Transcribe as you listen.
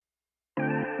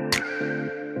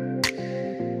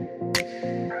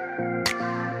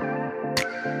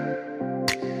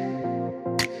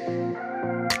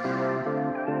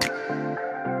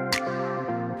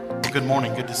Good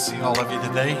morning. Good to see all of you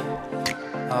today.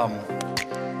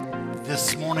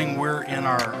 This morning we're in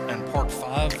part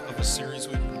 5 of a series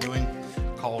we've been doing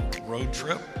called Road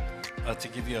Trip. To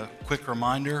give you a quick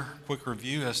reminder, quick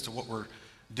review as to what we're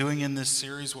doing in this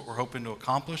series, what we're hoping to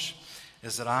accomplish,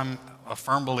 is that I'm a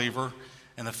firm believer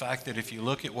in the fact that if you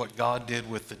look at what God did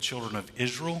with the children of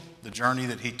Israel, the journey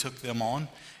that He took them on,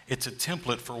 it's a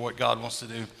template for what God wants to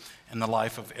do in the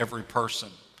life of every person.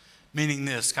 Meaning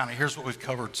this, here's what we've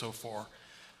covered so far.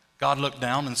 God looked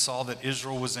down and saw that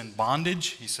Israel was in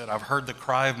bondage. He said, I've heard the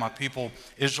cry of my people,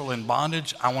 Israel in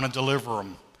bondage. I want to deliver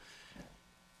them.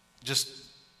 Just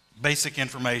basic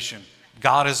information.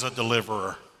 God is a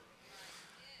deliverer.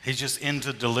 He's just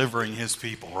into delivering His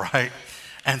people, right?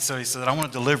 And so He said, I want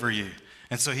to deliver you.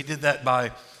 And so He did that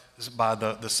by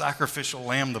the sacrificial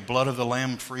lamb, the blood of the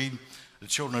lamb freed the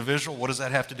children of Israel. What does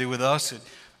that have to do with us?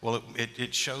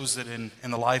 It shows that in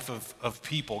the life of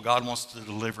people, God wants to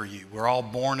deliver you. We're all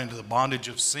born into the bondage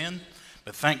of sin,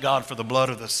 but thank God for the blood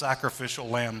of the sacrificial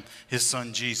lamb, His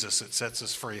Son Jesus, that sets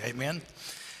us free. Amen?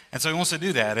 And so He wants to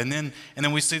do that. And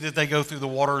then we see that they go through the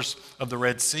waters of the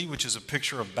Red Sea, which is a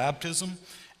picture of baptism.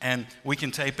 And we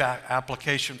can take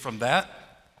application from that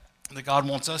God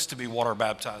wants us to be water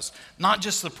baptized. Not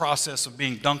just the process of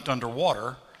being dunked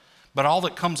underwater, but all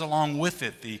that comes along with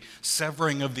it, the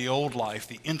severing of the old life,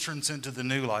 the entrance into the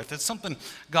new life. That's something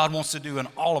God wants to do in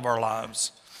all of our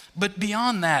lives. But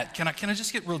beyond that, can I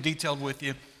just get real detailed with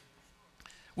you?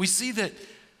 We see that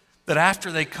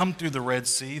after they come through the Red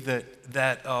Sea,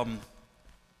 that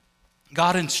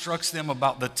God instructs them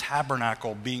about the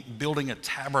tabernacle, building a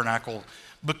tabernacle,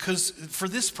 because for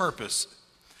this purpose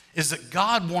is that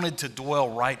God wanted to dwell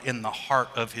right in the heart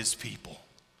of His people.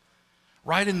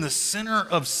 Right in the center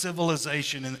of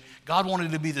civilization, and God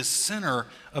wanted to be the center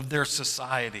of their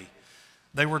society.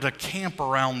 They were to camp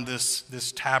around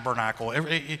this tabernacle.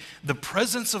 The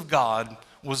presence of God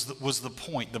was the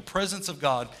point. The presence of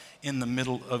God in the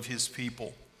middle of His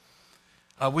people.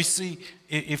 We see,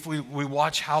 if we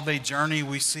watch how they journey,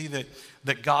 we see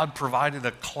that God provided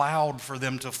a cloud for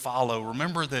them to follow.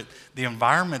 Remember that the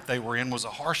environment they were in was a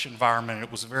harsh environment.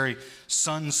 It was a very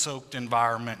sun-soaked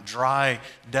environment, dry,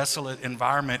 desolate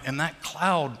environment. And that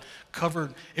cloud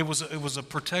covered, it was a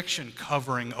protection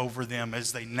covering over them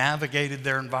as they navigated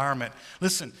their environment.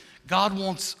 Listen, God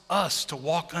wants us to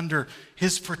walk under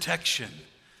His protection.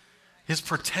 His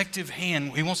protective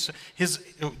hand. He wants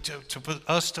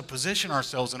us to position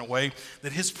ourselves in a way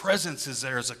that His presence is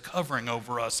there as a covering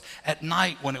over us. At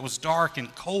night when it was dark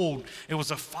and cold, it was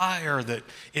a fire that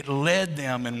it led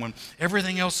them. And when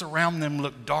everything else around them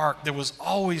looked dark, there was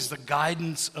always the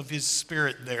guidance of His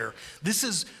Spirit there. This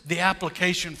is the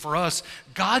application for us.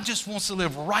 God just wants to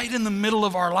live right in the middle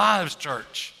of our lives,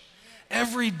 church.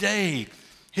 Every day,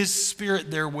 His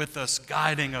Spirit there with us,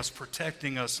 guiding us,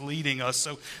 protecting us, leading us.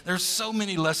 So there's so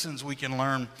many lessons we can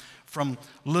learn from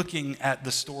looking at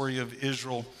the story of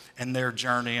Israel and their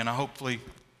journey, and hopefully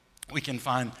we can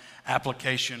find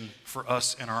application for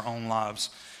us in our own lives.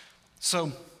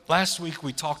 So last week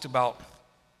we talked about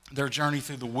their journey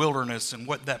through the wilderness and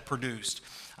what that produced.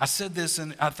 I said this,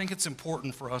 and I think it's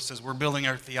important for us as we're building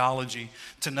our theology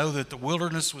to know that the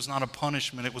wilderness was not a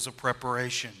punishment, it was a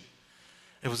preparation.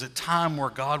 It was a time where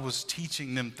God was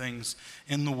teaching them things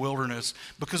in the wilderness,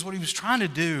 because what He was trying to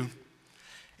do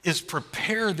is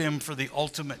prepare them for the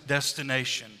ultimate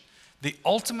destination. The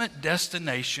ultimate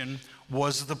destination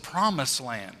was the promised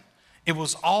land. It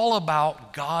was all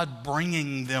about God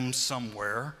bringing them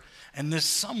somewhere, and this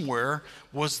somewhere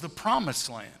was the promised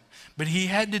land. But He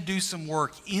had to do some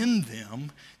work in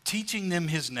them, teaching them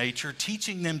His nature,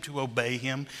 teaching them to obey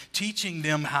Him, teaching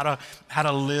them how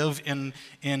to live in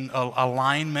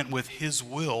alignment with His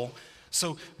will.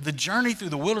 So the journey through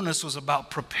the wilderness was about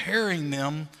preparing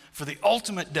them for the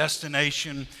ultimate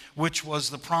destination, which was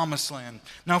the promised land.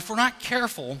 Now, if we're not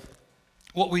careful,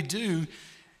 what we do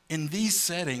in these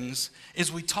settings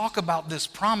is we talk about this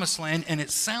promised land, and it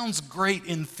sounds great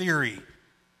in theory.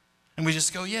 And we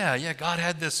just go, yeah, God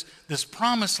had this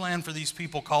promised land for these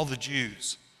people called the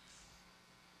Jews.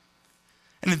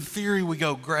 And in theory, we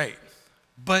go, great.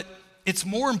 But it's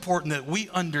more important that we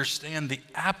understand the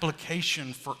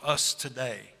application for us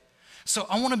today. So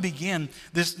I want to begin,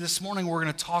 this morning we're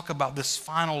going to talk about this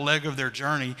final leg of their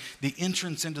journey, the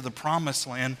entrance into the promised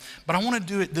land. But I want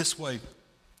to do it this way.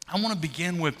 I want to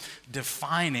begin with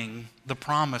defining the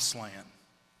promised land.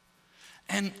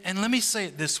 And let me say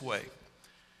it this way.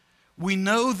 We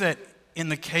know that in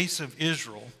the case of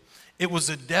Israel, it was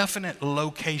a definite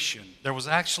location. There was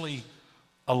actually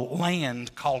a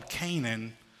land called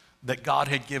Canaan that God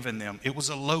had given them. It was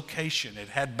a location. It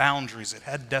had boundaries. It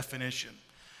had definition.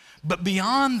 But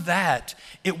beyond that,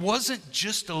 it wasn't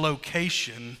just a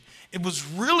location. It was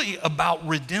really about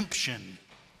redemption.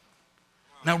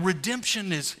 Now,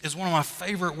 redemption is one of my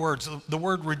favorite words. The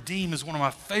word redeem is one of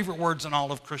my favorite words in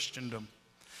all of Christendom.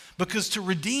 Because to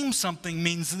redeem something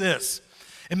means this.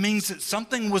 It means that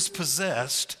something was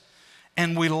possessed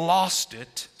and we lost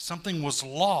it. Something was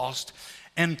lost.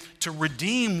 And to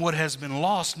redeem what has been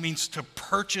lost means to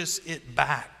purchase it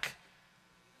back.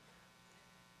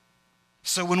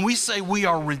 So when we say we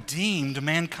are redeemed,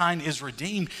 mankind is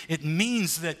redeemed, it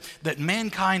means that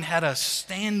mankind had a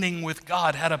standing with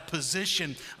God, had a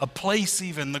position, a place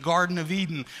even, the Garden of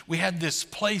Eden. We had this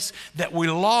place that we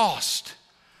lost.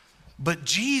 But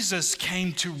Jesus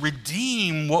came to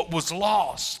redeem what was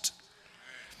lost.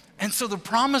 And so the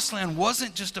Promised Land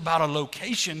wasn't just about a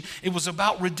location, it was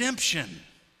about redemption.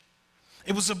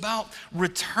 It was about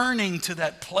returning to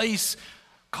that place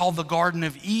called the Garden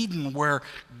of Eden, where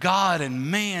God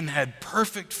and man had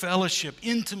perfect fellowship,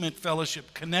 intimate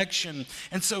fellowship, connection.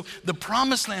 And so the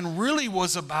Promised Land really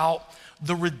was about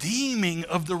the redeeming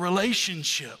of the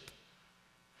relationship.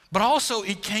 But also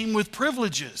it came with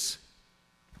privileges.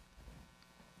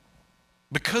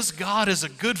 Because God is a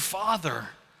good father,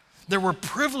 there were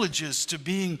privileges to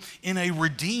being in a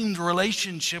redeemed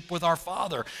relationship with our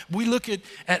Father. We look at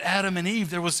Adam and Eve,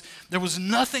 there was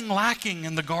nothing lacking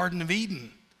in the Garden of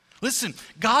Eden. Listen,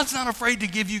 God's not afraid to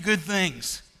give you good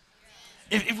things.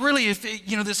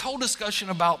 This whole discussion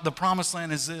about the Promised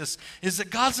Land is that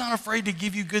God's not afraid to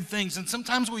give you good things. And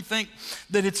sometimes we think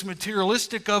that it's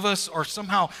materialistic of us or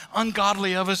somehow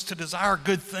ungodly of us to desire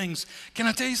good things. Can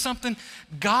I tell you something?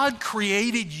 God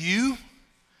created you,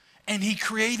 and He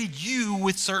created you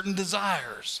with certain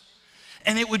desires.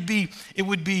 And it would be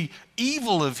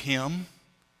evil of Him,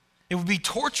 it would be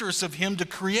torturous of Him to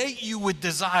create you with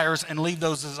desires and leave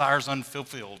those desires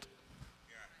unfulfilled.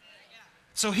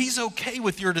 So He's okay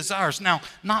with your desires. Now,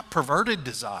 not perverted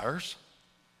desires.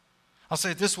 I'll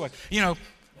say it this way. You're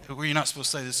not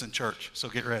supposed to say this in church, so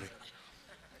get ready.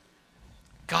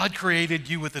 God created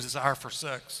you with a desire for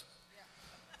sex.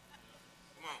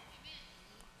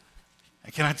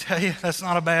 And can I tell you, that's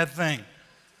not a bad thing.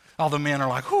 All the men are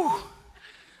like, whew.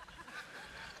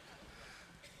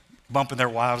 Bumping their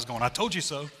wives going, I told you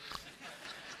so.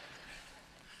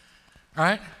 All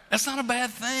right? That's not a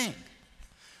bad thing.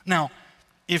 Now,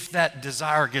 if that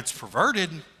desire gets perverted,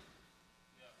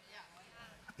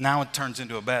 now it turns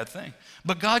into a bad thing.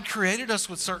 But God created us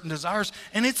with certain desires,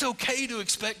 and it's okay to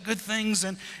expect good things,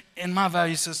 and in my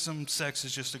value system, sex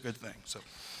is just a good thing. So,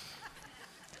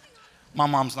 my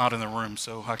mom's not in the room,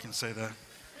 so I can say that.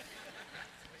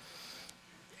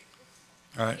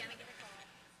 All right.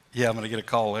 Yeah, I'm going to get a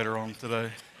call later on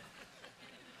today.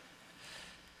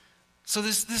 So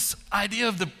this idea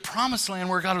of the Promised Land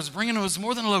where God was bringing it was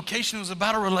more than a location. It was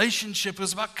about a relationship. It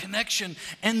was about connection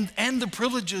and the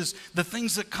privileges, the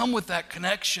things that come with that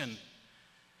connection.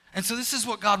 And so this is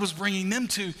what God was bringing them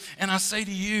to. And I say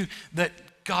to you that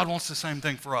God wants the same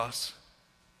thing for us.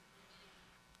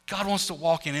 God wants to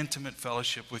walk in intimate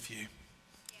fellowship with you.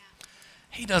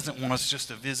 He doesn't want us just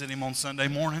to visit Him on Sunday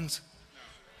mornings.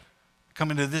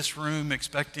 Come into this room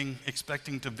expecting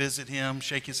to visit Him,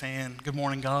 shake His hand. Good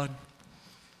morning, God.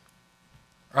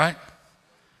 Right?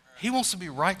 He wants to be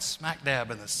right smack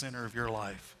dab in the center of your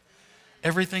life.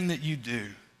 Everything that you do,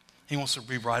 He wants to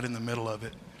be right in the middle of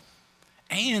it.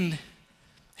 And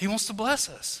He wants to bless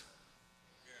us.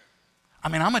 I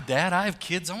mean, I'm a dad. I have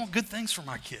kids. I want good things for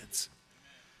my kids.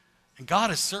 And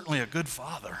God is certainly a good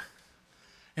father.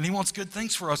 And He wants good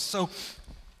things for us. So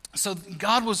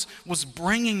God was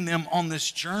bringing them on this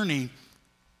journey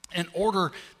in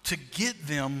order to get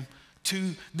them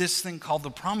to this thing called the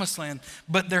Promised Land.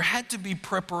 But there had to be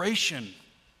preparation.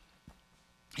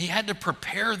 He had to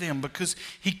prepare them because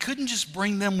He couldn't just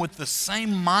bring them with the same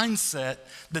mindset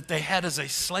that they had as a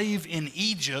slave in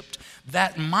Egypt.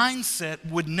 That mindset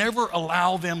would never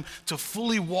allow them to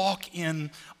fully walk in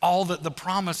all that the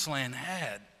Promised Land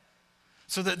had.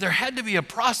 So that there had to be a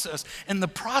process, and the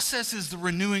process is the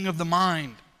renewing of the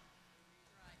mind.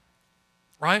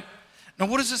 Right? Now,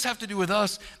 what does this have to do with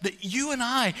us? That you and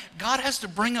I, God has to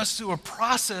bring us through a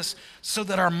process so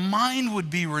that our mind would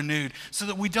be renewed, so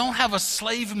that we don't have a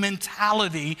slave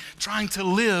mentality trying to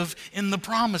live in the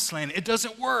Promised Land. It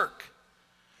doesn't work.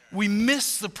 We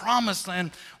miss the Promised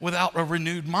Land without a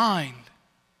renewed mind.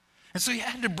 And so He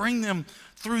had to bring them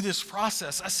through this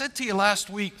process. I said to you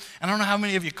last week, and I don't know how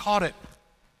many of you caught it,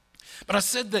 but I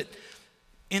said that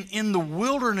in the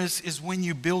wilderness is when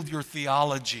you build your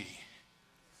theology.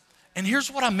 And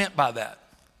here's what I meant by that.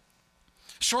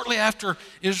 Shortly after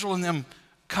Israel and them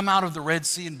come out of the Red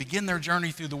Sea and begin their journey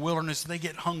through the wilderness, they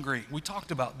get hungry. We talked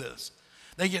about this.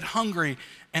 They get hungry,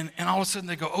 and all of a sudden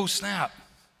they go, oh snap.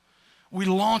 We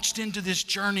launched into this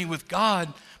journey with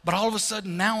God, but all of a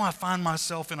sudden now I find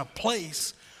myself in a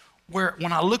place where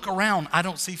when I look around, I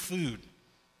don't see food.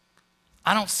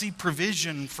 I don't see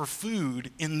provision for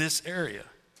food in this area.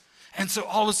 And so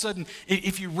all of a sudden,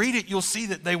 if you read it, you'll see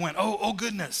that they went, oh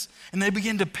goodness. And they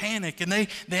begin to panic, and they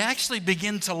actually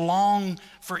begin to long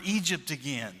for Egypt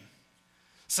again.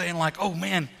 Saying like, oh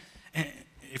man, and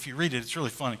if you read it, it's really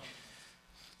funny.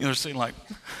 You know, they're saying like,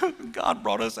 God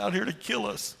brought us out here to kill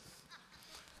us.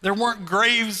 There weren't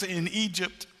graves in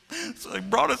Egypt, so they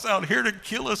brought us out here to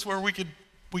kill us where we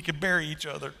could bury each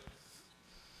other.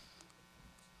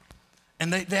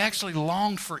 And they actually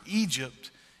longed for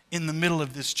Egypt in the middle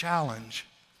of this challenge.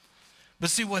 But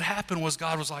see, what happened was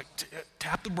God was like,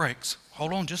 tap the brakes.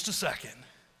 Hold on just a second.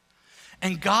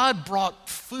 And God brought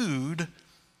food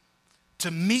to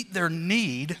meet their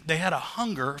need. They had a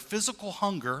hunger, physical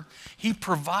hunger. He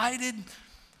provided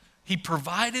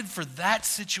for that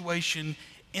situation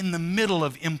in the middle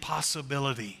of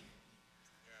impossibility.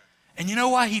 And you know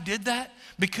why he did that?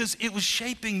 Because it was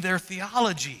shaping their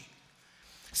theology.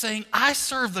 Saying, I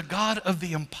serve the God of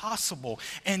the impossible,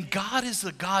 and God is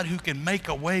the God who can make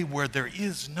a way where there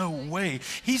is no way.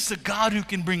 He's the God who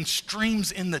can bring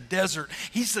streams in the desert.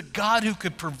 He's the God who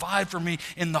could provide for me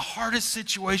in the hardest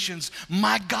situations.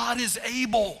 My God is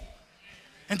able.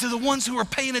 And to the ones who are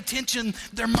paying attention,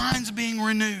 their mind's being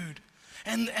renewed.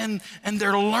 And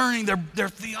they're learning, their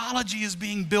theology is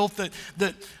being built that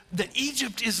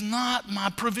Egypt is not my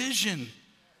provision.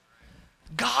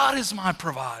 God is my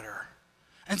provider.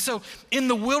 And so in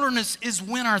the wilderness is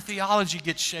when our theology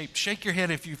gets shaped. Shake your head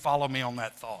if you follow me on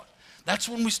that thought. That's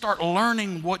when we start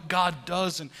learning what God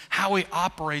does and how he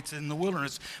operates in the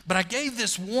wilderness. But I gave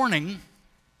this warning,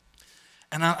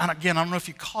 and again, I don't know if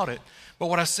you caught it, but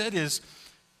what I said is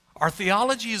our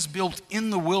theology is built in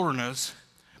the wilderness,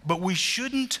 but we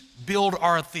shouldn't build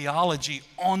our theology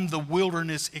on the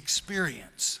wilderness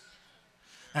experience.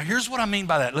 Now here's what I mean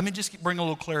by that. Let me just bring a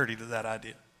little clarity to that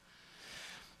idea.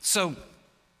 So,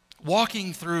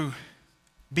 walking through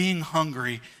being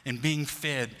hungry and being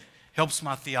fed helps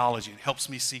my theology. It helps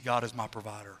me see God as my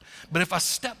provider. But if I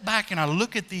step back and I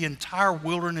look at the entire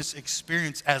wilderness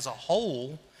experience as a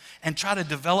whole and try to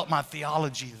develop my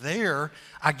theology there,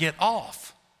 I get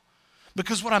off.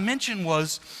 Because what I mentioned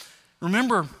was,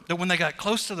 remember that when they got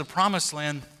close to the promised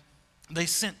land, they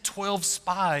sent 12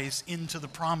 spies into the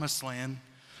promised land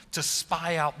to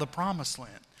spy out the promised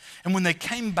land. And when they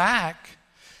came back,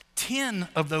 10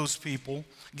 of those people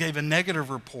gave a negative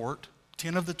report,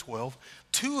 10 of the 12.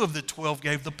 2 of the 12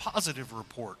 gave the positive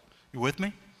report. You with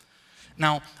me?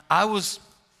 Now, I was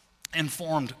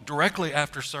informed directly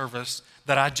after service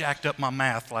that I jacked up my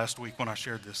math last week when I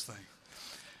shared this thing.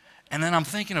 And then I'm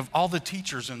thinking of all the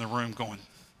teachers in the room going,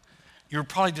 you were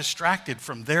probably distracted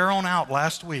from there on out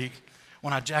last week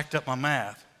when I jacked up my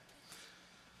math.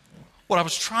 What I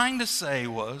was trying to say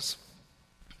was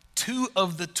 2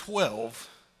 of the 12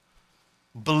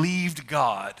 believed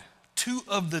God. 2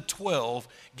 of the 12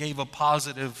 gave a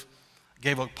positive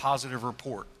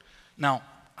report. Now,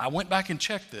 I went back and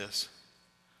checked this.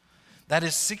 That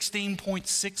is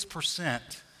 16.6%.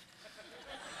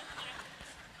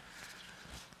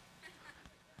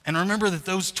 And remember that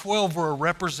those 12 were a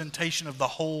representation of the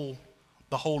whole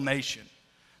nation.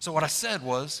 So what I said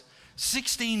was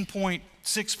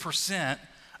 16.6%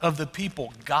 of the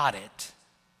people got it,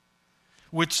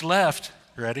 which left,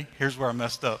 ready? Here's where I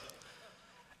messed up.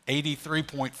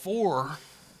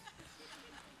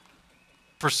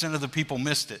 83.4% of the people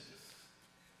missed it.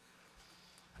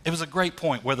 It was a great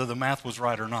point, whether the math was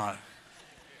right or not.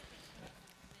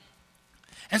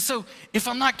 And so if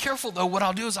I'm not careful, though, what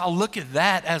I'll do is I'll look at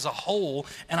that as a whole,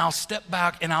 and I'll step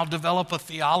back and I'll develop a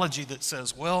theology that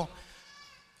says, well,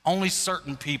 only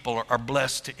certain people are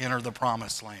blessed to enter the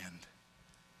promised land.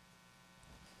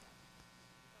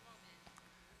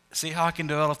 See how I can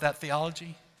develop that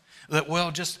theology? That,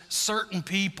 well, just certain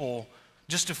people,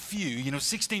 just a few,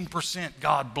 16%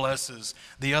 God blesses.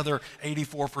 The other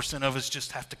 84% of us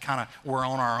just have to we're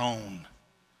on our own.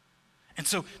 And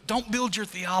so don't build your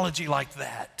theology like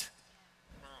that,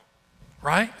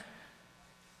 right?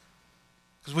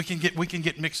 Because we can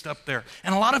get mixed up there.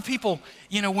 And a lot of people,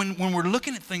 when we're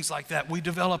looking at things like that, we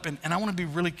develop, and I want to be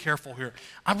really careful here.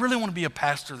 I really want to be a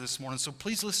pastor this morning, so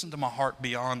please listen to my heart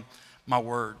beyond my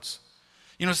words.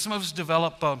 Some of us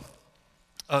develop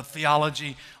a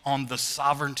theology on the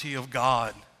sovereignty of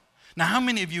God. Now, how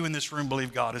many of you in this room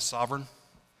believe God is sovereign?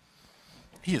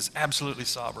 He is absolutely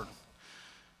sovereign.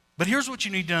 But here's what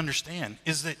you need to understand,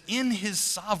 is that in his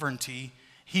sovereignty,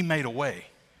 he made a way.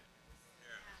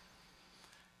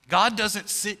 God doesn't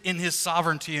sit in his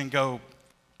sovereignty and go,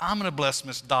 I'm going to bless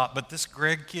Miss Dot, but this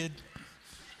Greg kid,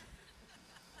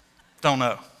 don't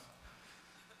know.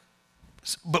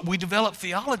 But we develop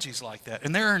theologies like that,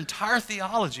 and there are entire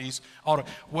theologies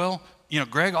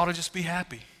Greg ought to just be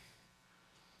happy.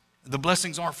 The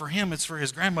blessings aren't for him, it's for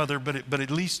his grandmother, but at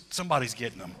least somebody's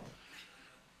getting them,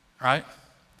 right?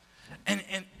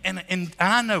 And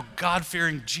I know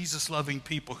God-fearing, Jesus-loving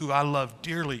people who I love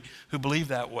dearly who believe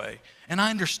that way. And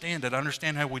I understand it. I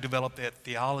understand how we develop that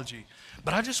theology.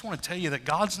 But I just want to tell you that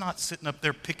God's not sitting up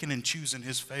there picking and choosing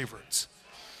his favorites.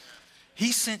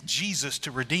 He sent Jesus to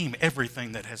redeem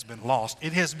everything that has been lost.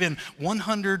 It has been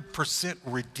 100%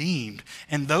 redeemed.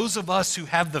 And those of us who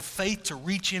have the faith to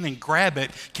reach in and grab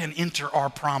it can enter our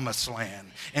promised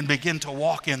land and begin to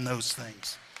walk in those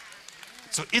things.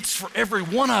 So it's for every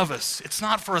one of us. It's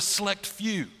not for a select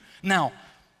few. Now,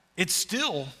 it's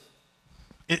still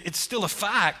a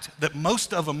fact that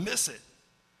most of them miss it.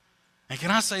 And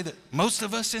can I say that most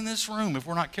of us in this room, if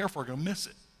we're not careful, are going to miss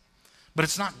it. But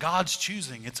it's not God's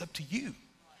choosing. It's up to you.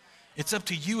 It's up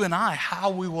to you and I how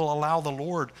we will allow the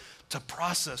Lord to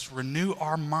process, renew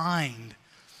our mind,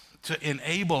 to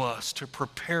enable us, to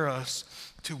prepare us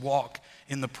to walk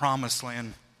in the promised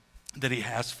land that he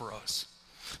has for us.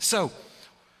 So,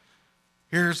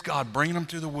 here's God bringing them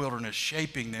through the wilderness,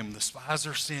 shaping them. The spies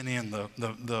are sent in.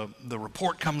 The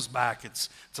report comes back. It's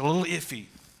a little iffy.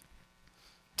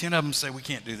 10 of them say, we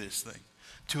can't do this thing.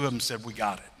 2 of them said, we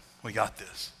got it. We got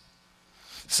this.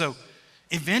 So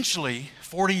eventually,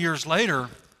 40 years later,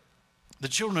 the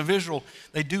children of Israel,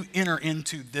 they do enter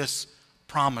into this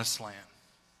promised land.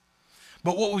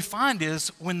 But what we find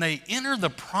is when they enter the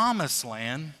promised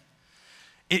land,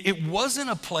 it wasn't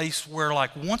a place where,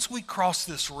 like, once we cross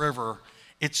this river,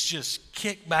 it's just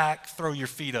kick back, throw your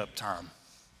feet up time.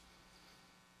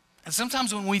 And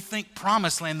sometimes when we think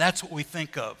promised land, that's what we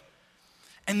think of.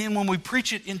 And then when we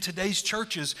preach it in today's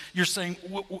churches, you're saying,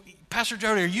 Pastor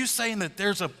Jody, are you saying that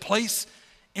there's a place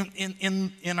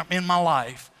in my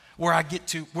life where I get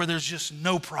to, where there's just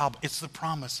no problem? It's the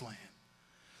promised land.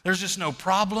 There's just no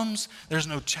problems. There's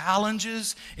no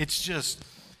challenges. It's just,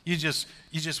 you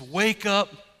just wake up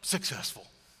successful.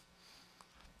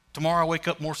 Tomorrow I wake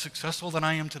up more successful than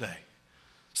I am today.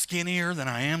 Skinnier than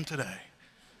I am today.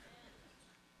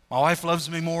 My wife loves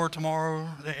me more tomorrow.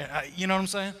 You know what I'm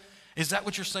saying? Is that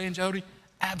what you're saying, Jody?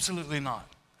 Absolutely not.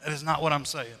 That is not what I'm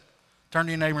saying. Turn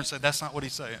to your neighbor and say, that's not what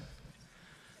he's saying.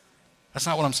 That's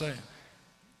not what I'm saying.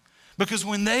 Because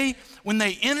when they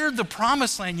entered the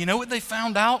promised land, you know what they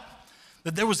found out?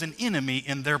 That there was an enemy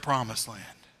in their promised land.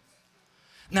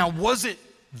 Now, was it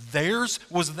theirs?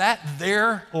 Was that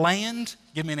their land?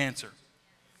 Give me an answer.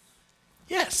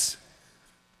 Yes.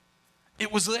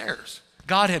 It was theirs.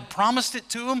 God had promised it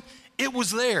to them. It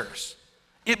was theirs.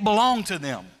 It belonged to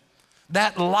them.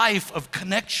 That life of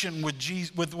connection with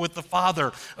Jesus, with the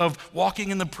Father, of walking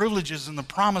in the privileges and the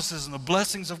promises and the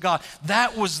blessings of God,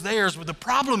 that was theirs. But the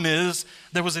problem is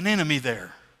there was an enemy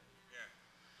there.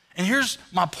 And here's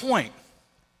my point.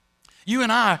 You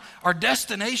and I, our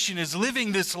destination is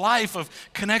living this life of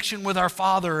connection with our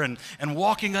Father and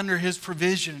walking under his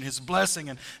provision and his blessing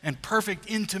and perfect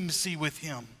intimacy with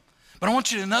him. But I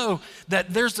want you to know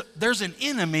that there's an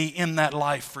enemy in that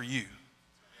life for you.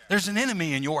 There's an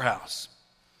enemy in your house.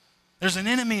 There's an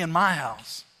enemy in my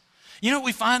house. You know what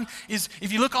we find is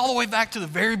if you look all the way back to the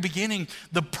very beginning,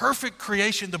 the perfect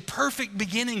creation, the perfect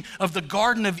beginning of the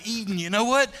Garden of Eden, you know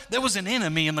what? There was an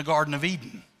enemy in the Garden of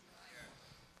Eden.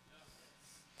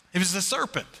 It was the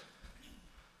serpent.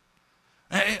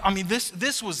 I mean,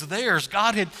 this was theirs.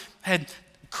 God had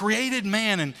created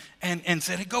man and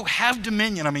said, hey, go have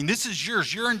dominion. I mean, this is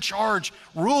yours. You're in charge.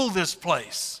 Rule this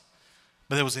place.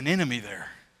 But there was an enemy there.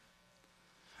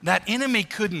 That enemy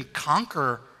couldn't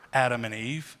conquer Adam and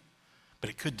Eve, but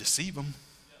it could deceive them.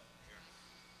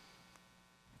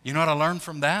 You know what I learned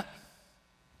from that?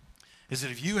 Is that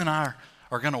if you and I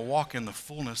are going to walk in the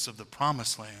fullness of the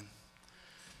promised land,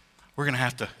 we're going to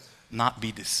have to not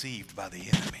be deceived by the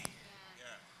enemy.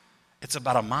 It's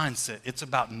about a mindset. It's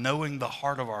about knowing the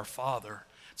heart of our Father.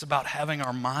 It's about having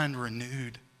our mind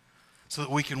renewed so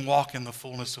that we can walk in the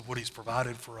fullness of what he's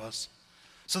provided for us.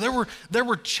 So there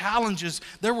were challenges,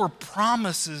 there were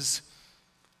promises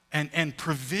and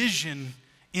provision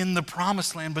in the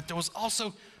promised land, but there was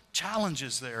also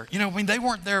challenges there. You know, I mean, they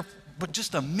weren't there but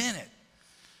just a minute,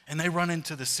 and they run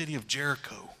into the city of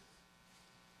Jericho.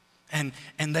 And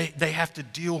they have to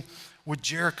deal with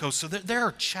Jericho. So there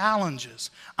are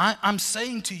challenges. I'm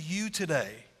saying to you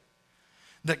today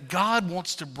that God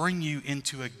wants to bring you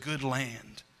into a good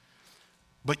land,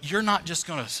 but you're not just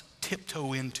going to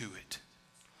tiptoe into it.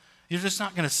 You're just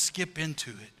not going to skip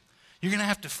into it. You're going to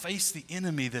have to face the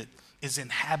enemy that is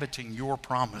inhabiting your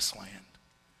promised land.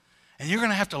 And you're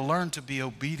going to have to learn to be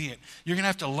obedient. You're going to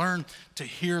have to learn to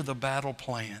hear the battle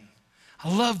plan.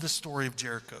 I love the story of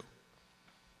Jericho.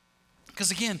 Because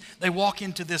again, they walk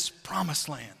into this promised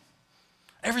land.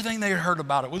 Everything they had heard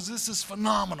about it was, this is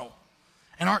phenomenal.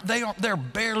 And they're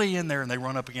barely in there, and they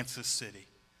run up against this city.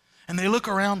 And they look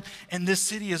around, and this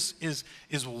city is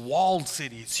a walled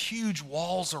city. It's huge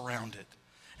walls around it.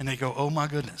 And they go, oh my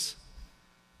goodness,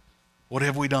 what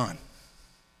have we done?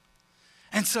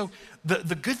 And so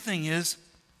the good thing is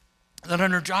that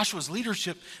under Joshua's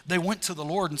leadership, they went to the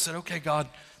Lord and said, okay, God,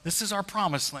 this is our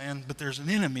promised land, but there's an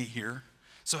enemy here.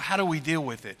 So how do we deal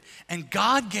with it? And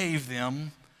God gave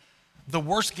them the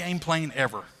worst game plan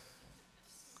ever.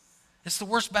 It's the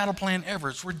worst battle plan ever.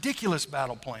 It's a ridiculous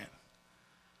battle plan.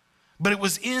 But it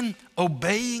was in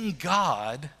obeying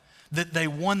God that they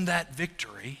won that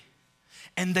victory.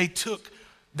 And they took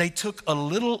a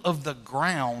little of the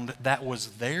ground that was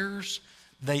theirs.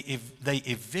 They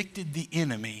evicted the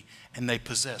enemy, and they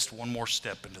possessed one more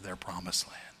step into their promised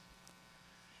land.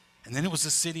 And then it was the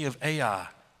city of Ai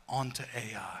onto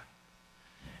Ai.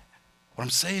 What I'm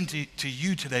saying to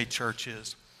you today, church,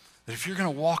 is that if you're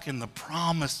going to walk in the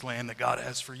promised land that God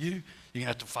has for you, you're going to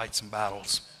have to fight some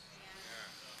battles.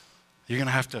 You're going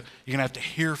to have to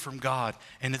hear from God,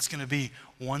 and it's going to be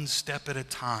one step at a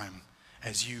time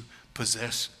as you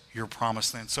possess your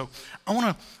promised land. So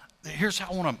here's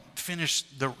how I want to finish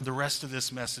the rest of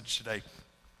this message today.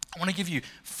 I want to give you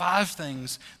 5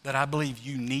 things that I believe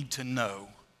you need to know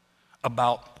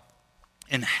about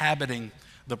inhabiting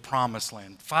the promised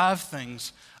land. 5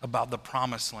 things about the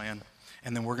promised land,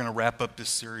 and then we're going to wrap up this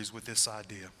series with this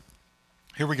idea.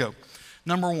 Here we go.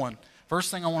 Number 1,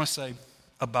 first thing I want to say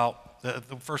about the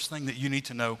first thing that you need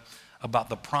to know about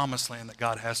the promised land that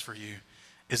God has for you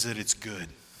is that it's good.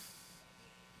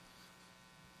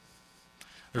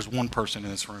 There's one person in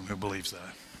this room who believes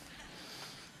that.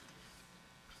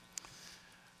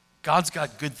 God's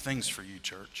got good things for you,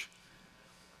 church.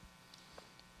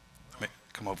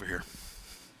 Come over here.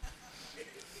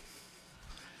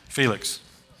 Felix,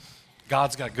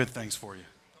 God's got good things for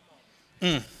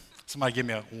you. Somebody give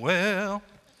me a, well.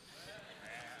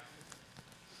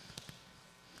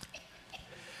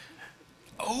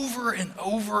 Over and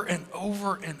over and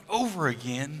over and over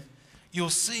again, you'll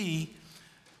see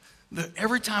that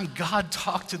every time God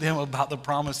talked to them about the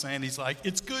promised land, he's like,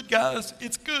 it's good, guys.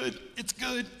 It's good. It's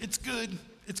good. It's good.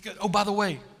 It's good. Oh, by the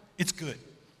way, it's good.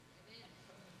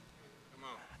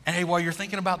 And hey, while you're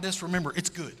thinking about this, remember, it's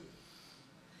good.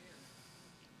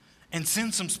 And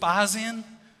send some spies in,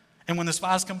 and when the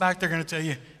spies come back, they're going to tell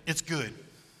you, it's good.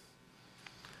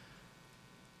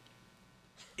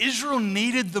 Israel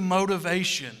needed the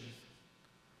motivation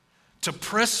to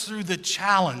press through the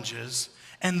challenges,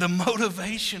 and the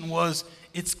motivation was,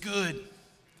 it's good.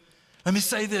 Let me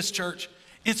say this, church.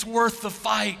 It's worth the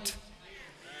fight.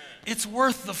 It's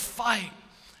worth the fight.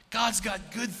 God's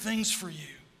got good things for you.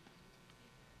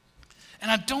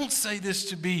 And I don't say this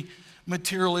to be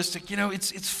materialistic. You know,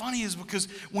 it's funny is because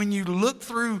when you look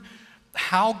through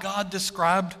how God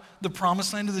described the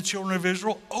promised land to the children of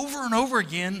Israel over and over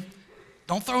again,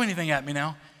 don't throw anything at me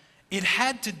now, it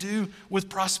had to do with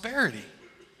prosperity.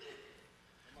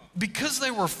 Because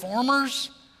they were farmers,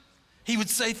 he would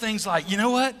say things like, you know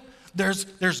what? There's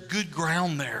good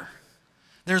ground there.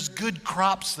 There's good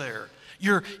crops there.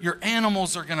 Your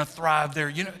animals are going to thrive there.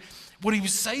 You know, what he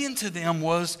was saying to them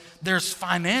was, there's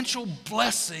financial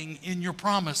blessing in your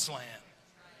promised land.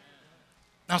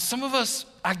 Now, some of us,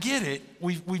 I get it.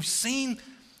 We've seen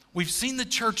the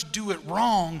church do it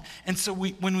wrong, and so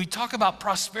when we talk about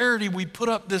prosperity, we put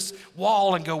up this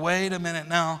wall and go, wait a minute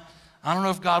now, I don't know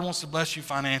if God wants to bless you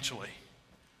financially.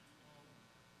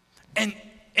 And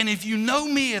if you know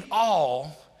me at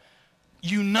all,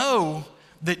 you know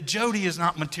that Jody is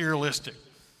not materialistic.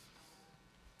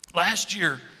 Last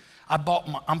year,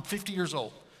 I'm 50 years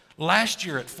old. Last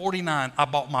year at 49, I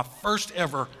bought my first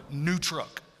ever new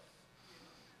truck.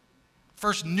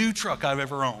 First new truck I've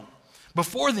ever owned.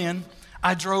 Before then,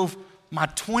 I drove my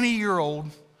 20-year-old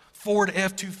Ford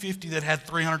F-250 that had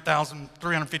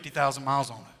 350,000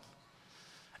 miles on it.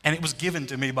 And it was given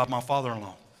to me by my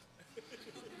father-in-law.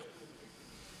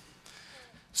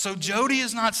 So Jody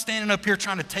is not standing up here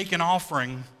trying to take an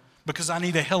offering because I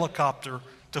need a helicopter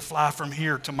to fly from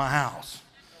here to my house.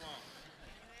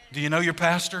 Do you know your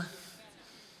pastor?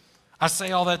 I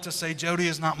say all that to say Jody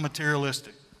is not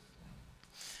materialistic.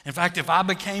 In fact, if I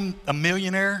became a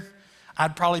millionaire,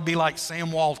 I'd probably be like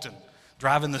Sam Walton,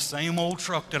 driving the same old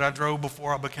truck that I drove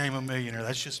before I became a millionaire.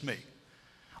 That's just me.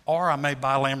 Or I may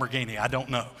buy a Lamborghini. I don't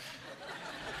know.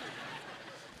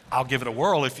 I'll give it a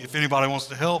whirl. If anybody wants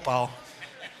to help,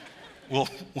 we'll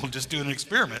just do an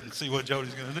experiment and see what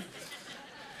Jody's going to do.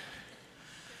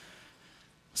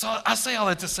 So I say all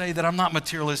that to say that I'm not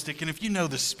materialistic. And if you know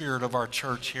the spirit of our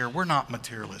church here, we're not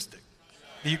materialistic.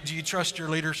 Do you trust your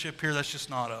leadership here? That's just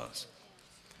not us.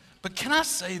 But can I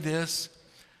say this?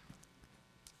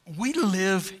 We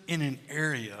live in an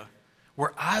area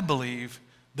where I believe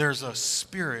there's a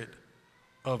spirit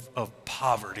of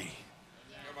poverty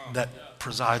that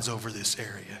presides over this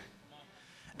area.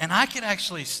 And I could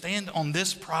actually stand on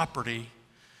this property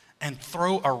and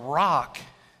throw a rock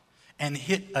and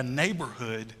hit a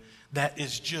neighborhood that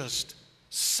is just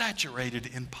saturated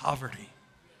in poverty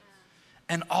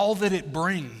and all that it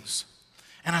brings.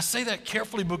 And I say that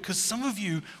carefully because some of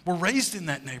you were raised in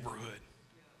that neighborhood.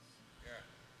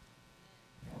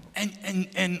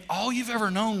 And all you've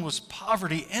ever known was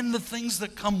poverty and the things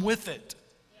that come with it.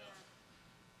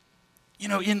 You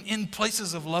know, in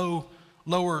places of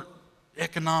lower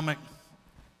economic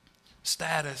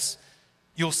status,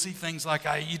 you'll see things like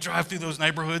you drive through those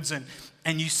neighborhoods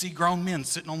and you see grown men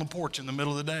sitting on the porch in the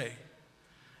middle of the day.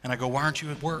 And I go, why aren't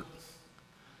you at work?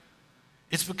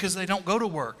 It's because they don't go to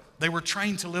work. They were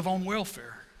trained to live on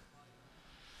welfare.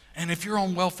 And if you're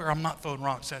on welfare, I'm not throwing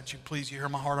rocks at you. Please, you hear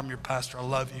my heart. I'm your pastor. I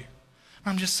love you.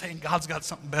 I'm just saying God's got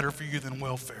something better for you than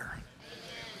welfare.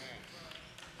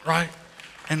 Right?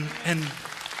 And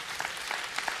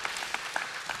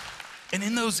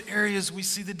in those areas, we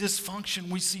see the dysfunction.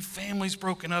 We see families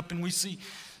broken up, and we see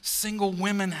single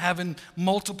women having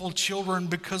multiple children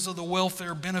because of the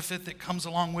welfare benefit that comes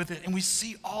along with it. And we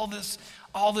see all this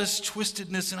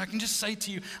twistedness. And I can just say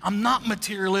to you, I'm not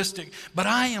materialistic, but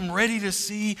I am ready to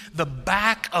see the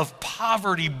back of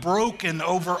poverty broken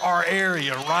over our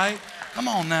area, right? Come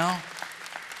on now.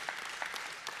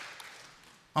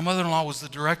 My mother-in-law was the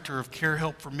director of Care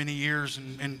Help for many years,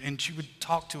 and she would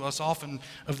talk to us often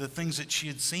of the things that she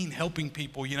had seen helping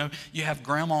people. You know, you have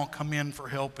grandma come in for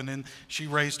help, and then she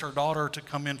raised her daughter to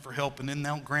come in for help, and then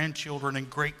now grandchildren and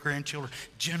great-grandchildren,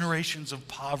 generations of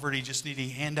poverty just needing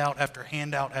handout after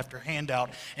handout after handout.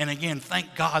 And again,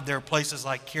 thank God there are places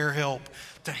like Care Help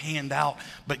to hand out,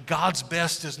 but God's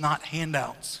best is not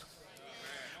handouts.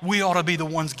 We ought to be the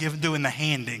ones doing the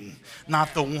handing,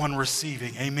 not the one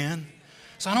receiving. Amen?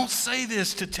 So I don't say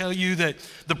this to tell you that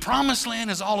the promised land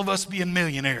is all of us being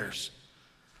millionaires.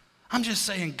 I'm just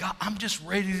saying, God, I'm just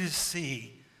ready to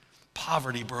see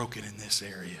poverty broken in this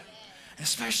area,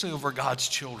 especially over God's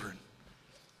children.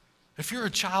 If you're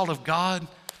a child of God,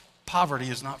 poverty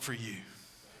is not for you.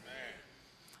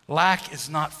 Lack is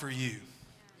not for you.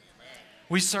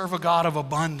 We serve a God of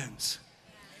abundance,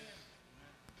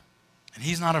 and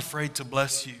He's not afraid to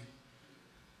bless you.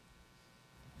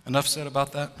 Enough said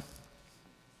about that.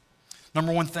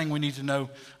 Number one thing we need to know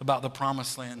about the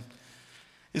promised land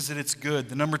is that it's good.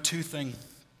 The number two thing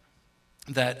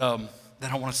that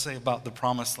I want to say about the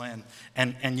promised land,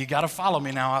 and you got to follow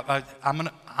me now.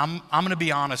 I'm gonna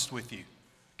be honest with you,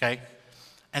 okay?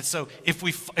 And so if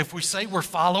we say we're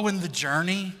following the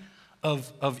journey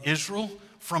of Israel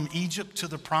from Egypt to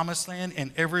the promised land,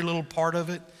 and every little part of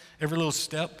it, every little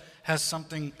step has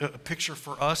something, a picture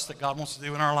for us that God wants to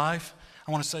do in our life,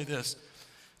 I want to say this.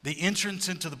 The entrance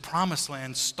into the promised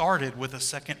land started with a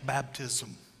second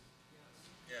baptism.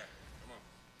 Yeah, come on.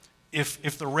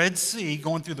 If the Red Sea,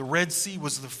 going through the Red Sea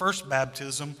was the first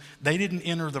baptism, they didn't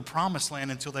enter the promised land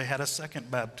until they had a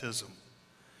second baptism.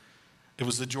 It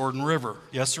was the Jordan River,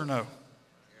 yes or no?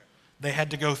 They had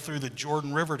to go through the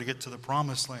Jordan River to get to the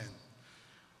promised land.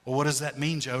 Well, what does that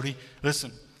mean, Jody?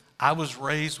 Listen, I was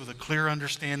raised with a clear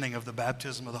understanding of the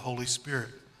baptism of the Holy Spirit.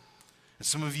 And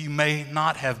some of you may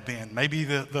not have been. Maybe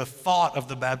the thought of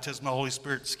the baptism of the Holy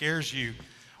Spirit scares you.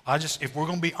 If we're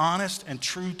going to be honest and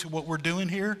true to what we're doing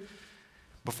here,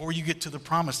 before you get to the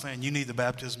promised land, you need the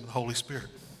baptism of the Holy Spirit.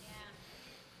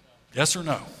 Yes or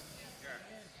no?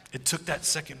 It took that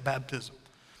second baptism.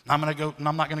 I'm not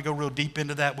going to go real deep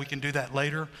into that. We can do that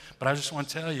later. But I just want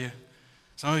to tell you,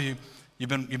 some of you, you've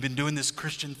been doing this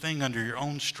Christian thing under your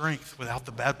own strength without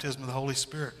the baptism of the Holy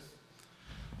Spirit.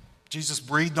 Jesus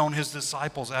breathed on his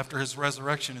disciples after his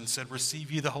resurrection and said, receive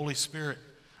ye the Holy Spirit.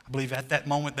 I believe at that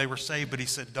moment they were saved, but he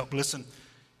said, listen,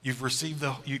 you've received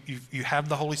you have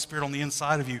the Holy Spirit on the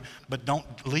inside of you, but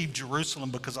don't leave Jerusalem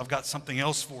because I've got something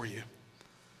else for you.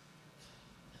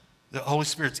 The Holy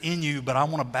Spirit's in you, but I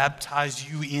want to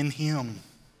baptize you in him.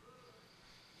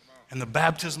 And the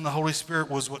baptism of the Holy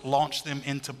Spirit was what launched them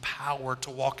into power to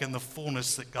walk in the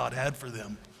fullness that God had for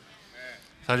them.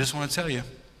 So I just want to tell you,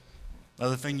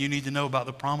 another thing you need to know about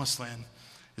the promised land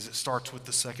is it starts with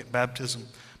the second baptism,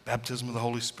 baptism of the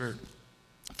Holy Spirit.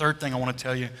 Third thing I want to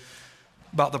tell you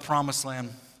about the promised land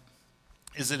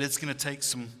is that it's going to take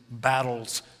some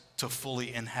battles to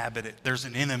fully inhabit it. There's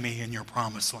an enemy in your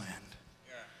promised land,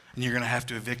 and you're going to have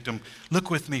to evict them.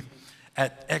 Look with me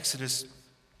at Exodus,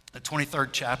 the 23rd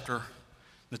chapter,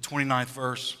 the 29th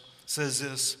verse says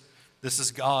this. This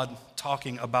is God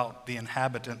talking about the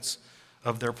inhabitants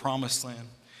of their promised land.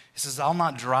 He says, I'll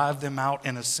not drive them out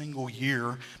in a single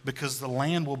year because the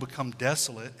land will become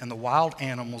desolate and the wild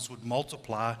animals would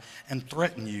multiply and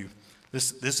threaten you.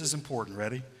 This is important.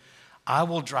 Ready? I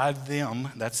will drive them,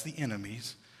 that's the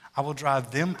enemies, I will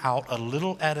drive them out a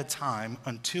little at a time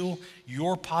until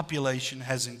your population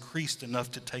has increased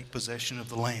enough to take possession of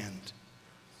the land.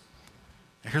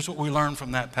 Now, here's what we learn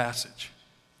from that passage.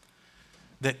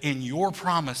 That in your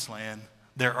promised land,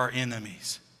 there are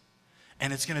enemies.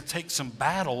 And it's going to take some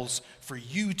battles for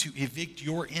you to evict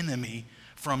your enemy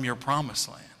from your promised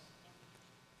land.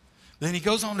 Then he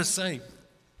goes on to say,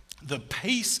 the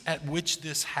pace at which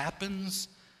this happens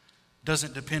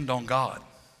doesn't depend on God.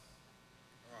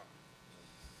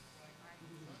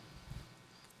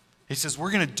 He says,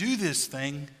 we're going to do this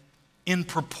thing in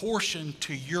proportion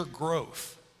to your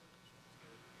growth.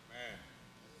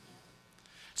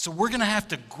 So we're going to have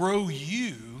to grow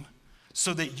you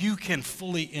so that you can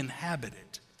fully inhabit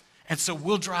it. And so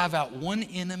we'll drive out one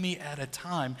enemy at a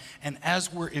time. And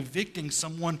as we're evicting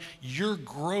someone, your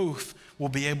growth will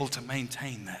be able to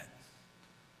maintain that.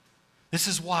 This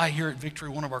is why here at Victory,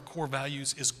 one of our core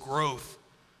values is growth.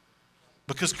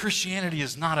 Because Christianity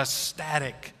is not a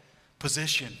static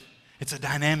position. It's a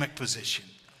dynamic position.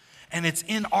 And it's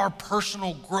in our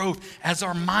personal growth as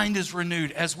our mind is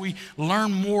renewed, as we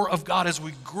learn more of God, as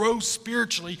we grow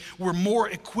spiritually, we're more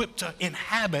equipped to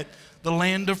inhabit the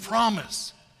land of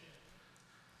promise.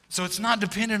 So it's not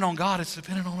dependent on God, it's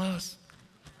dependent on us.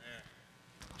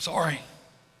 Sorry.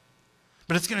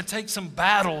 But it's going to take some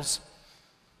battles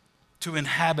to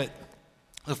inhabit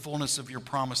the fullness of your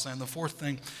promised land. The fourth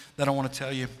thing that I want to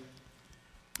tell you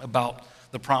about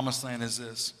the promised land is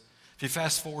this. If you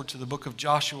fast forward to the book of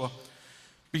Joshua,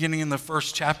 beginning in the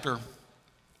first chapter,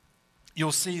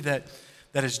 you'll see that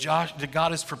as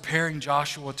God is preparing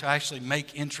Joshua to actually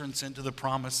make entrance into the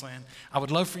promised land. I would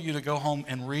love for you to go home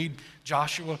and read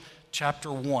Joshua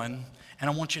chapter 1, and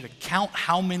I want you to count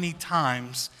how many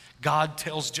times God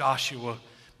tells Joshua,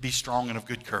 be strong and of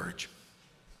good courage.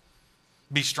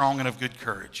 Be strong and of good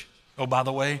courage. Oh, by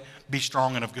the way, be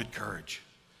strong and of good courage.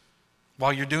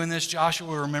 While you're doing this,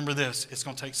 Joshua, remember this. It's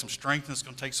going to take some strength and it's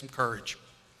going to take some courage.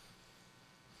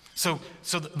 So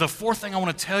the fourth thing I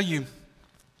want to tell you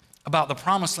about the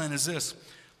promised land is this.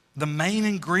 The main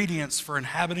ingredients for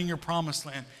inhabiting your promised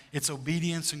land, it's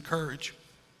obedience and courage.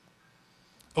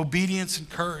 Obedience and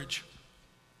courage.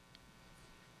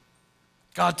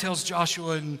 God tells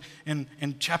Joshua in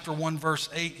chapter 1, verse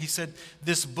 8, he said,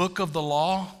 this book of the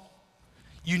law,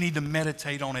 you need to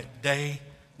meditate on it day,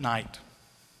 night.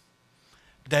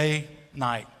 Day,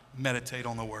 night, meditate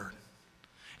on the word.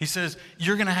 He says,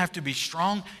 you're going to have to be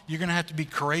strong, you're going to have to be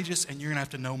courageous, and you're going to have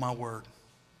to know my word.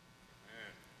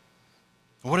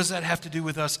 What does that have to do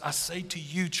with us? I say to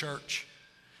you, church,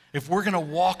 if we're going to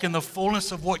walk in the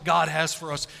fullness of what God has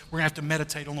for us, we're going to have to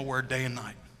meditate on the word day and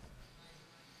night.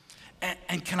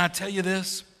 And can I tell you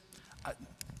this?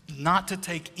 Not to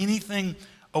take anything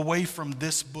away from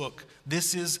this book.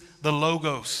 This is the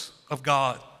Logos of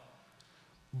God.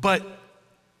 But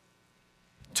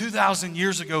 2,000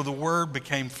 years ago, the Word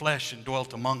became flesh and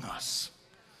dwelt among us.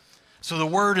 So the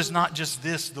Word is not just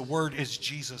this, the Word is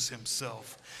Jesus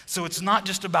himself. So it's not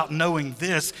just about knowing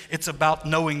this, it's about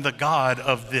knowing the God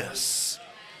of this.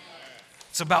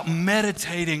 It's about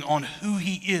meditating on who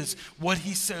he is, what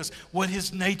he says, what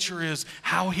his nature is,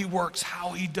 how he works,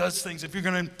 how he does things. If you're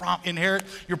going to inherit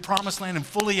your promised land and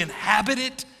fully inhabit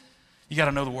it, you got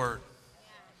to know the Word.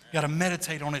 You got to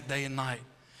meditate on it day and night.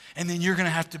 And then you're going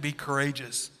to have to be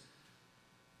courageous.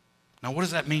 Now, what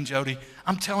does that mean, Jody?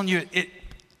 I'm telling you,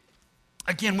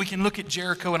 again, we can look at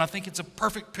Jericho, and I think it's a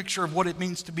perfect picture of what it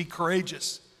means to be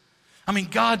courageous. I mean,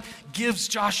 God gives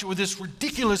Joshua this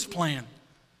ridiculous plan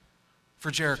for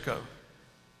Jericho.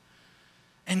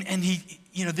 And he,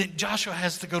 then Joshua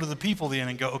has to go to the people then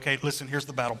and go, okay, listen, here's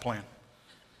the battle plan.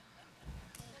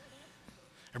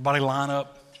 Everybody line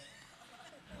up.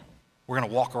 We're going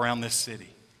to walk around this city.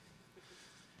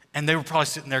 And they were probably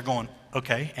sitting there going,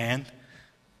 okay, and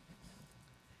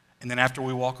then after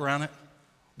we walk around it,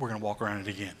 we're going to walk around it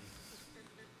again.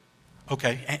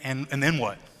 Okay, and then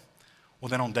what? Well,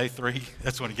 then on day 3,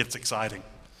 that's when it gets exciting.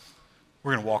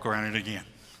 We're going to walk around it again.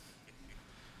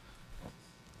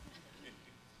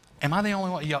 Am I the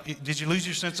only one? Did you lose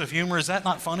your sense of humor? Is that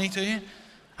not funny to you?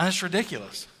 And it's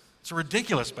ridiculous. It's a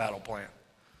ridiculous battle plan.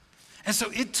 And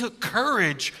so it took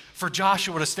courage for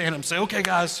Joshua to stand up and say, okay,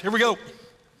 guys, here we go.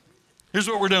 Here's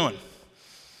what we're doing.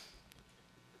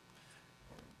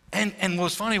 And what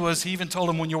was funny was he even told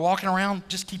him, when you're walking around,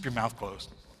 just keep your mouth closed.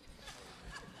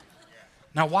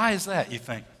 Now, why is that, you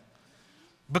think?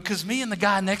 Because me and the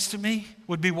guy next to me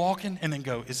would be walking and then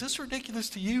go, is this ridiculous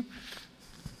to you?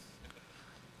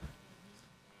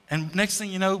 And next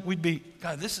thing you know, we'd be,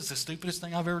 God, this is the stupidest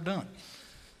thing I've ever done.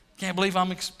 Can't believe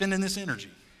I'm expending this energy.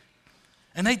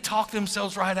 And they talk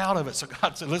themselves right out of it. So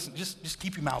God said, listen, just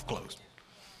keep your mouth closed.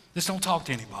 Just don't talk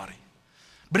to anybody.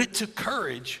 But it took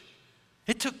courage.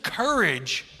 It took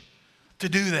courage to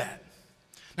do that.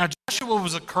 Now, Joshua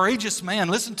was a courageous man.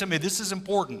 Listen to me, this is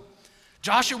important.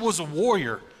 Joshua was a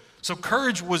warrior, so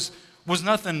courage was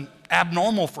nothing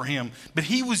abnormal for him, but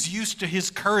he was used to his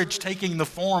courage taking the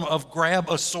form of grab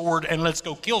a sword and let's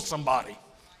go kill somebody.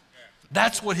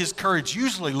 That's what his courage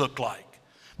usually looked like.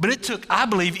 But it took, I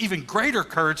believe, even greater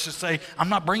courage to say, I'm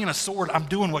not bringing a sword, I'm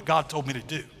doing what God told me to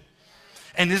do.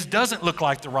 And this doesn't look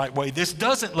like the right way. This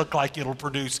doesn't look like it'll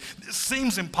produce. This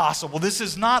seems impossible. This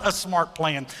is not a smart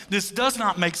plan. This does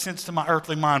not make sense to my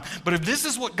earthly mind. But if this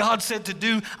is what God said to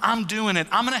do, I'm doing it.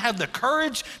 I'm going to have the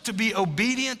courage to be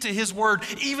obedient to his word,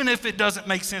 even if it doesn't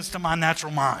make sense to my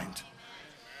natural mind.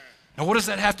 Now, what does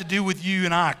that have to do with you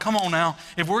and I? Come on now.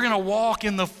 If we're going to walk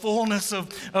in the fullness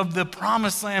of the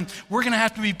promised land, we're going to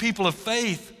have to be people of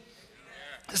faith.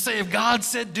 To say, if God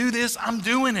said do this, I'm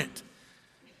doing it.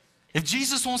 If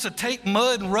Jesus wants to take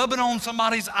mud and rub it on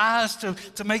somebody's eyes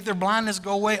to make their blindness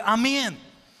go away, I'm in.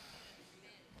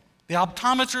 The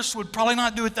optometrist would probably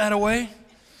not do it that way,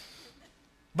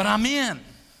 but I'm in,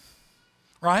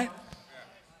 right?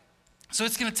 So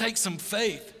it's going to take some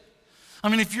faith. I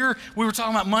mean, we were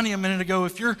talking about money a minute ago.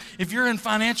 If you're in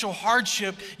financial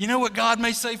hardship, you know what God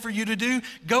may say for you to do?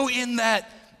 Go in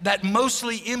that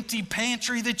mostly empty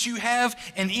pantry that you have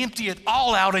and empty it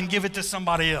all out and give it to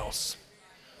somebody else.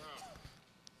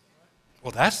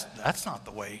 Well, that's not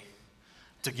the way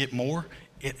to get more.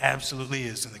 It absolutely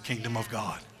is in the kingdom of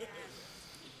God.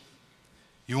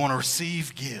 You want to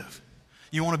receive, give.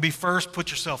 You want to be first, put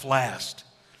yourself last.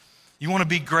 You want to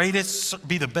be greatest,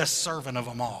 be the best servant of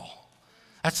them all.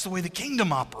 That's the way the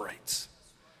kingdom operates.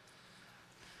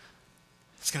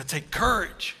 It's going to take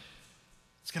courage.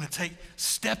 It's going to take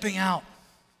stepping out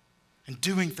and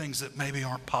doing things that maybe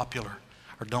aren't popular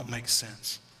or don't make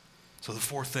sense. So the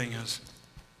fourth thing is,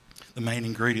 the main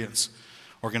ingredients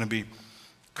are going to be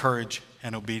courage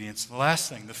and obedience. The last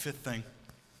thing, the fifth thing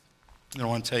that I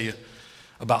want to tell you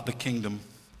about the kingdom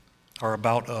or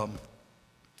about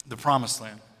the promised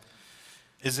land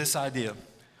is this idea.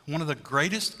 One of the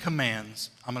greatest commands,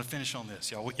 I'm going to finish on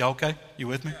this. Y'all okay? You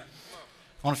with me?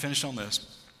 I want to finish on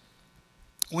this.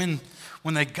 When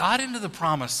they got into the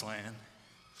promised land,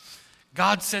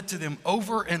 God said to them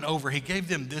over and over, he gave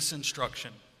them this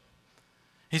instruction.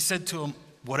 He said to them,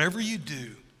 whatever you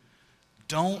do,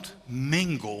 don't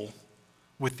mingle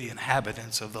with the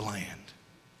inhabitants of the land.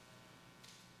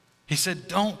 He said,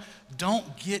 don't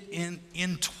get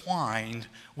entwined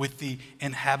with the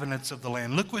inhabitants of the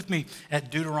land. Look with me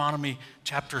at Deuteronomy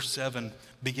chapter 7,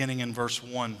 beginning in verse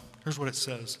 1. Here's what it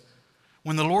says.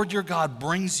 When the Lord your God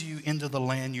brings you into the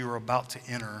land you are about to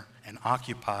enter and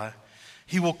occupy,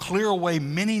 he will clear away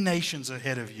many nations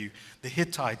ahead of you, the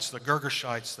Hittites, the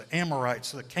Girgashites, the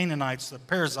Amorites, the Canaanites, the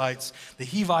Perizzites, the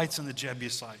Hivites, and the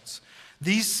Jebusites.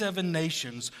 These 7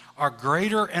 nations are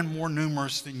greater and more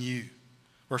numerous than you.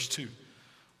 Verse 2,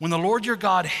 when the Lord your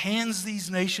God hands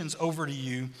these nations over to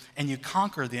you and you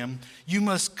conquer them, you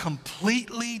must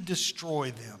completely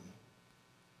destroy them.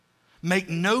 Make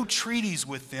no treaties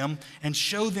with them and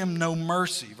show them no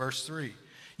mercy. Verse 3,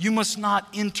 you must not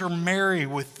intermarry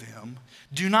with them.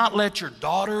 Do not let your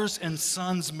daughters and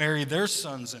sons marry their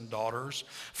sons and daughters,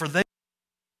 for they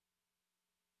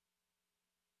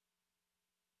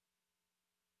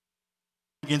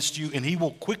against you, and he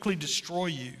will quickly destroy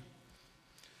you.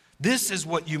 This is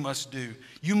what you must do.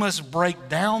 You must break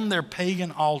down their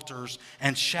pagan altars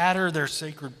and shatter their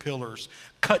sacred pillars.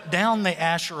 Cut down the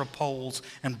Asherah poles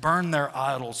and burn their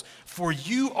idols. For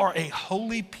you are a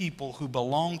holy people who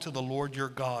belong to the Lord your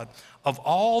God. Of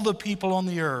all the people on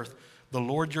the earth, the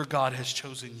Lord your God has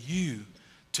chosen you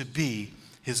to be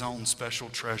his own special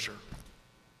treasure.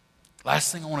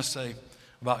 Last thing I want to say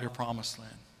about your promised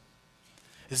land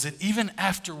is that even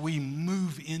after we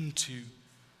move into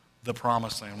the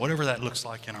promised land, whatever that looks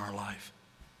like in our life,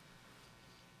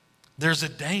 there's a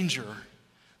danger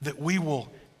that we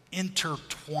will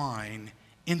intermarry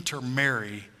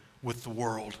with the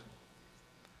world.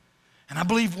 And I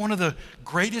believe one of the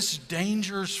greatest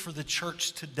dangers for the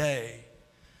church today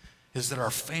is that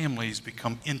our families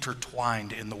become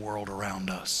intertwined in the world around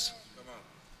us.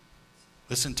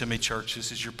 Listen to me, church.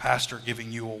 This is your pastor giving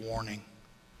you a warning.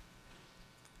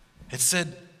 It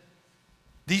said,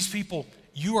 these people,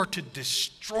 you are to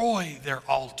destroy their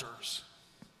altars.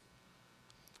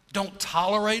 Don't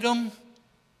tolerate them.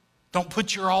 Don't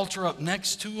put your altar up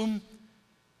next to them.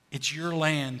 It's your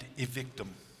land. Evict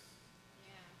them.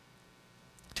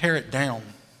 Tear it down.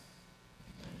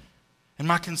 And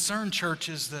my concern, church,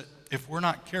 is that if we're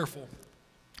not careful,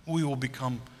 we will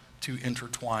become too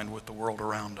intertwined with the world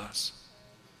around us.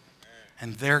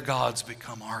 And their gods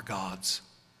become our gods.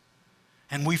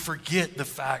 And we forget the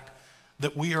fact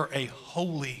that we are a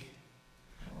holy,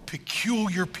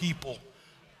 peculiar people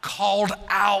called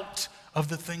out of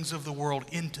the things of the world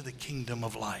into the kingdom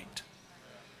of light.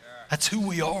 That's who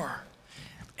we are.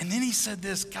 And then he said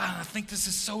this, God, I think this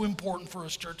is so important for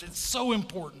us, church. It's so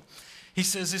important. He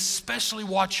says, especially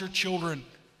watch your children.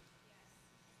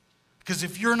 Because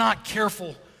if you're not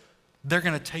careful, they're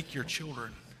going to take your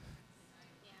children.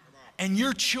 And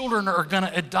your children are going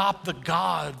to adopt the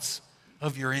gods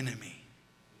of your enemy.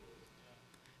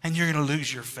 And you're going to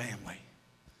lose your family.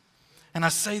 And I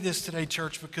say this today,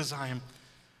 church, because I am,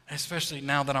 especially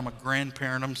now that I'm a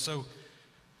grandparent, I'm so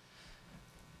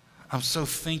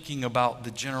thinking about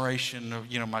the generation of,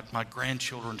 my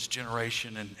grandchildren's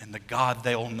generation and the God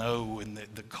they'll know and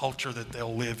the culture that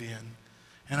they'll live in.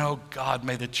 And oh God,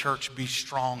 may the church be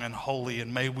strong and holy,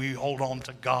 and may we hold on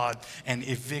to God and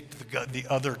evict the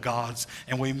other gods.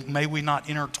 And may we not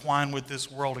intertwine with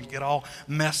this world and get all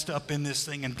messed up in this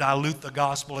thing and dilute the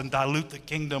gospel and dilute the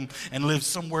kingdom and live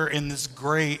somewhere in this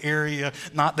gray area,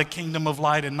 not the kingdom of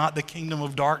light and not the kingdom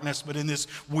of darkness, but in this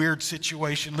weird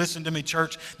situation. Listen to me,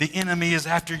 church. The enemy is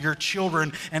after your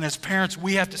children, and as parents,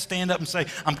 we have to stand up and say,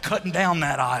 I'm cutting down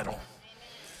that idol.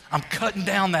 I'm cutting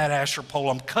down that Asher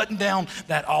pole. I'm cutting down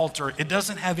that altar. It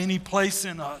doesn't have any place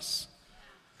in us.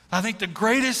 I think the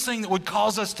greatest thing that would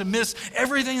cause us to miss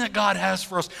everything that God has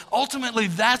for us, ultimately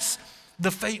that's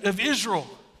the fate of Israel.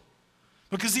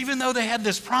 Because even though they had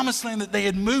this promised land that they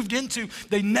had moved into,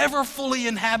 they never fully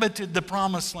inhabited the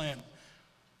promised land.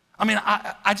 I mean,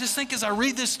 I just think as I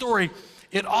read this story,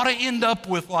 it ought to end up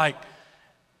with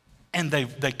and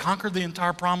they conquered the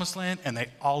entire promised land and they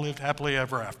all lived happily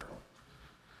ever after.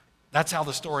 That's how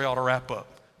the story ought to wrap up.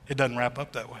 It doesn't wrap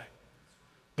up that way.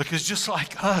 Because just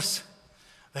like us,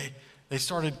 they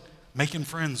started making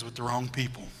friends with the wrong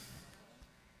people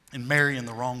and marrying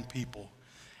the wrong people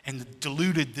and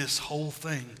diluted this whole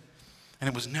thing. And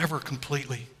it was they never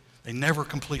completely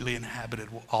inhabited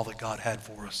all that God had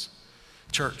for us.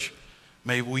 Church,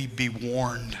 may we be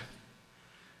warned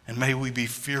and may we be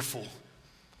fearful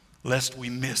lest we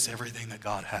miss everything that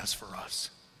God has for us.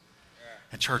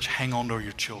 And church, hang on to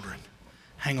your children.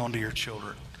 Hang on to your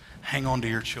children. Hang on to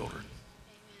your children.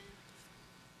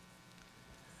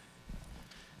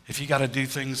 If you got to do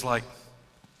things like,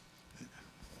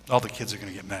 all the kids are going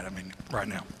to get mad at me right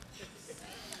now.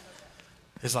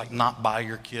 It's like not buy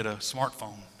your kid a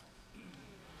smartphone.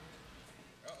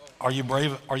 Are you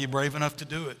brave enough to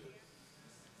do it?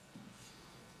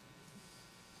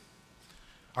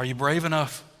 Are you brave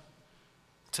enough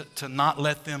to not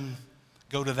let them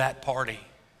go to that party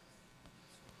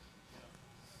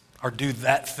or do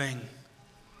that thing?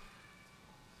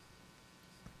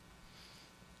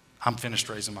 I'm finished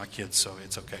raising my kids, so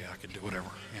it's okay. I can do whatever.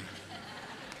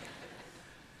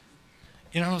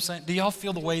 You know what I'm saying? Do y'all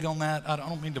feel the weight on that? I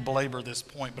don't mean to belabor this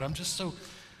point, but I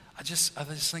just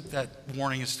think that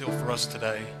warning is still for us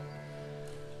today.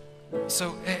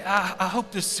 So I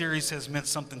hope this series has meant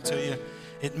something to you.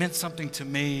 It meant something to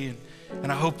me,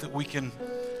 and I hope that we can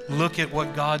look at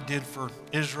what God did for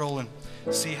Israel and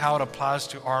see how it applies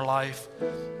to our life.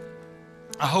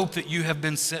 I hope that you have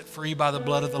been set free by the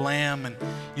blood of the Lamb and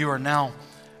you are now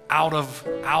out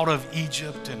of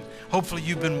Egypt, and hopefully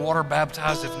you've been water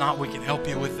baptized. If not, we can help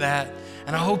you with that.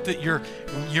 And I hope that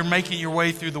you're making your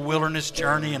way through the wilderness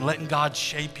journey and letting God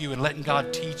shape you and letting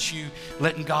God teach you,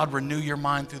 letting God renew your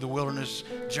mind through the wilderness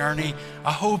journey.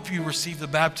 I hope you receive the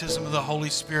baptism of the Holy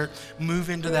Spirit, move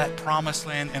into that promised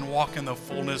land and walk in the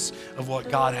fullness of what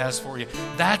God has for you.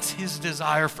 That's His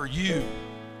desire for you.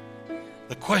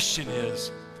 The question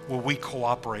is, will we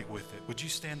cooperate with it? Would you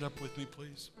stand up with me,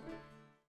 please?